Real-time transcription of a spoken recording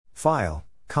File,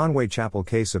 Conway Chapel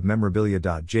Case of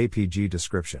Memorabilia.jpg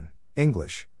Description,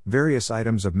 English, various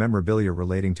items of memorabilia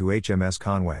relating to HMS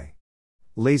Conway.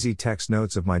 Lazy text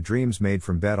notes of my dreams made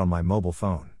from bed on my mobile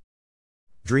phone.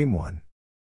 Dream 1.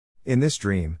 In this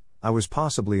dream, I was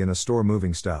possibly in a store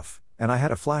moving stuff, and I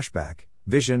had a flashback,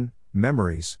 vision,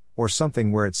 memories, or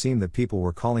something where it seemed that people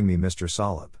were calling me Mr.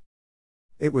 Salib.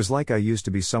 It was like I used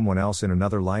to be someone else in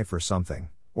another life or something,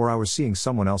 or I was seeing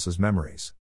someone else's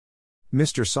memories.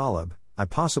 Mr. Salib, I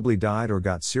possibly died or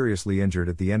got seriously injured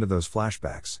at the end of those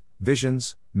flashbacks,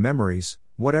 visions, memories,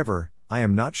 whatever, I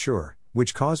am not sure,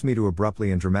 which caused me to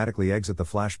abruptly and dramatically exit the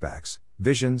flashbacks,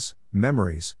 visions,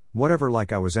 memories, whatever,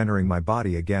 like I was entering my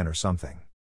body again or something.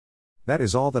 That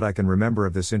is all that I can remember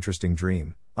of this interesting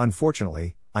dream.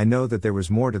 Unfortunately, I know that there was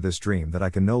more to this dream that I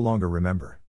can no longer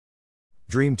remember.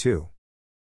 Dream 2.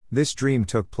 This dream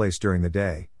took place during the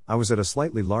day. I was at a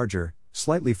slightly larger,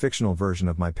 slightly fictional version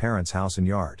of my parents' house and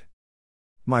yard.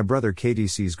 My brother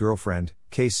KDC's girlfriend,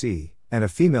 KC, and a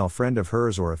female friend of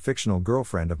hers or a fictional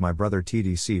girlfriend of my brother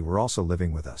TDC were also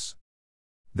living with us.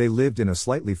 They lived in a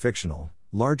slightly fictional,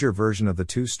 larger version of the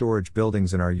two storage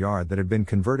buildings in our yard that had been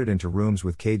converted into rooms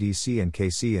with KDC and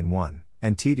KC in one,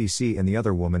 and TDC and the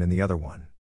other woman in the other one.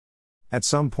 At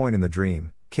some point in the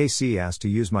dream, KC asked to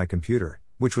use my computer,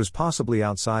 which was possibly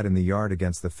outside in the yard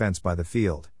against the fence by the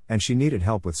field, and she needed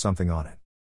help with something on it.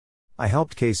 I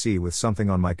helped KC with something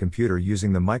on my computer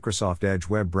using the Microsoft Edge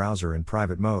web browser in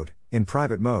private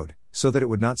mode, so that it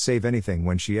would not save anything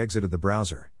when she exited the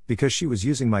browser, because she was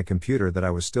using my computer that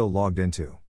I was still logged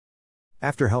into.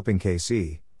 After helping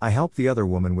KC, I helped the other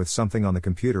woman with something on the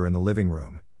computer in the living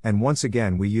room, and once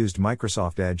again we used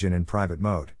Microsoft Edge in private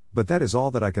mode, but that is all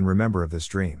that I can remember of this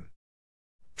dream.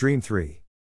 Dream 3.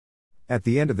 At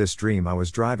the end of this dream I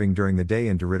was driving during the day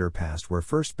in DeRidder past where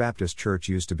First Baptist Church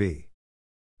used to be.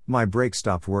 My brakes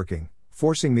stopped working,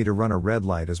 forcing me to run a red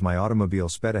light as my automobile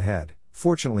sped ahead.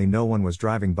 Fortunately no one was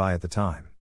driving by at the time.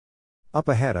 Up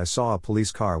ahead I saw a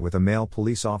police car with a male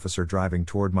police officer driving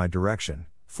toward my direction.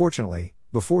 Fortunately,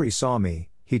 before he saw me,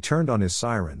 he turned on his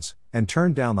sirens, and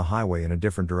turned down the highway in a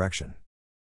different direction.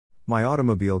 My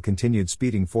automobile continued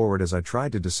speeding forward as I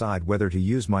tried to decide whether to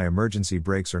use my emergency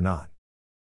brakes or not.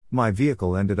 My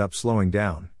vehicle ended up slowing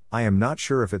down. I am not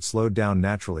sure if it slowed down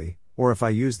naturally, or if I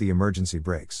used the emergency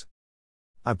brakes.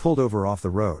 I pulled over off the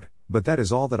road, but that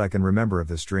is all that I can remember of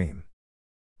this dream.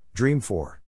 Dream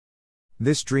 4.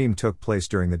 This dream took place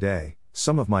during the day.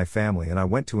 Some of my family and I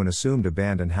went to an assumed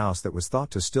abandoned house that was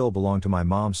thought to still belong to my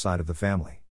mom's side of the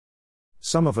family.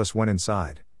 Some of us went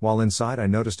inside. While inside I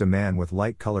noticed a man with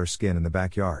light color skin in the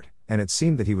backyard, and it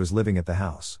seemed that he was living at the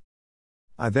house.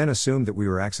 I then assumed that we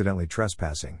were accidentally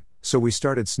trespassing, so we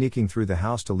started sneaking through the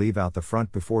house to leave out the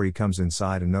front before he comes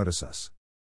inside and notice us.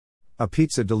 A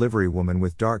pizza delivery woman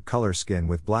with dark color skin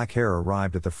with black hair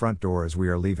arrived at the front door as we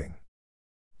are leaving.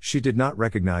 She did not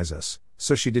recognize us,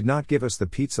 so she did not give us the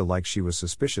pizza like she was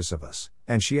suspicious of us,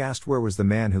 and she asked where was the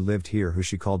man who lived here who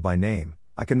she called by name.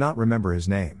 I cannot remember his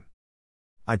name.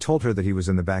 I told her that he was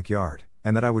in the backyard,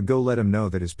 and that I would go let him know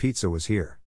that his pizza was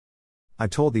here. I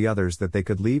told the others that they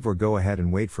could leave or go ahead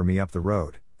and wait for me up the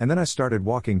road, and then I started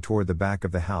walking toward the back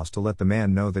of the house to let the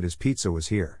man know that his pizza was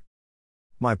here.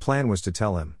 My plan was to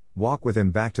tell him, walk with him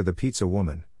back to the pizza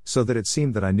woman, so that it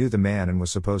seemed that I knew the man and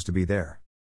was supposed to be there.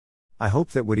 I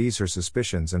hoped that would ease her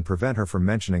suspicions and prevent her from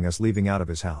mentioning us leaving out of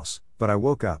his house, but I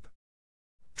woke up.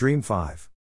 Dream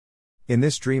 5. In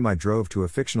this dream I drove to a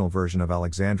fictional version of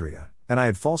Alexandria, and I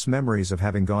had false memories of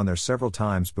having gone there several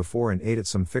times before and ate at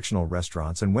some fictional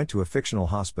restaurants and went to a fictional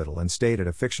hospital and stayed at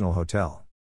a fictional hotel.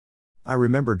 I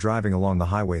remember driving along the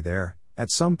highway there. At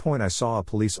some point I saw a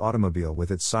police automobile with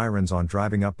its sirens on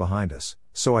driving up behind us,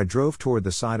 so I drove toward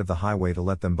the side of the highway to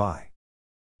let them by.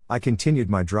 I continued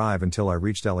my drive until I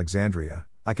reached Alexandria.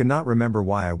 I cannot remember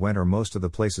why I went or most of the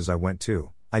places I went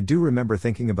to. I do remember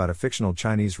thinking about a fictional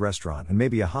Chinese restaurant and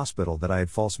maybe a hospital that I had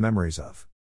false memories of.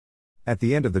 At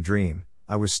the end of the dream,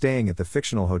 I was staying at the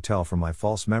fictional hotel from my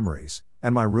false memories,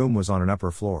 and my room was on an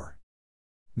upper floor.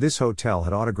 This hotel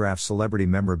had autographed celebrity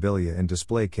memorabilia in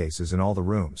display cases in all the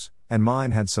rooms, and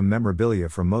mine had some memorabilia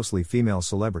from mostly female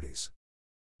celebrities.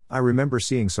 I remember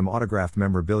seeing some autographed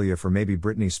memorabilia for maybe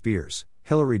Britney Spears,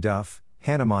 Hilary Duff,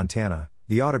 Hannah Montana,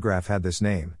 the autograph had this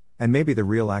name, and maybe the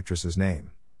real actress's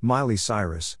name, Miley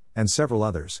Cyrus, and several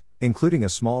others, including a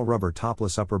small rubber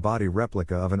topless upper body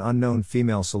replica of an unknown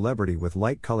female celebrity with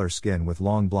light color skin with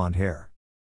long blonde hair.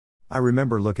 I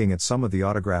remember looking at some of the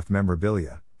autographed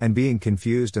memorabilia, and being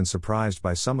confused and surprised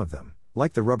by some of them,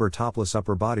 like the rubber topless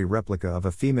upper body replica of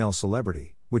a female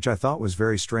celebrity, which I thought was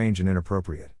very strange and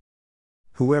inappropriate.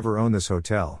 Whoever owned this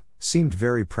hotel Seemed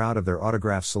very proud of their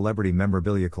autographed celebrity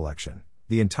memorabilia collection.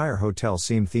 The entire hotel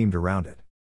seemed themed around it.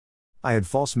 I had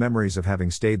false memories of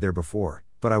having stayed there before,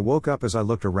 but I woke up as I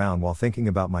looked around while thinking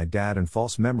about my dad and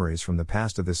false memories from the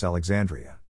past of this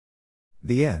Alexandria.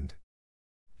 The end.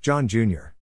 John Jr.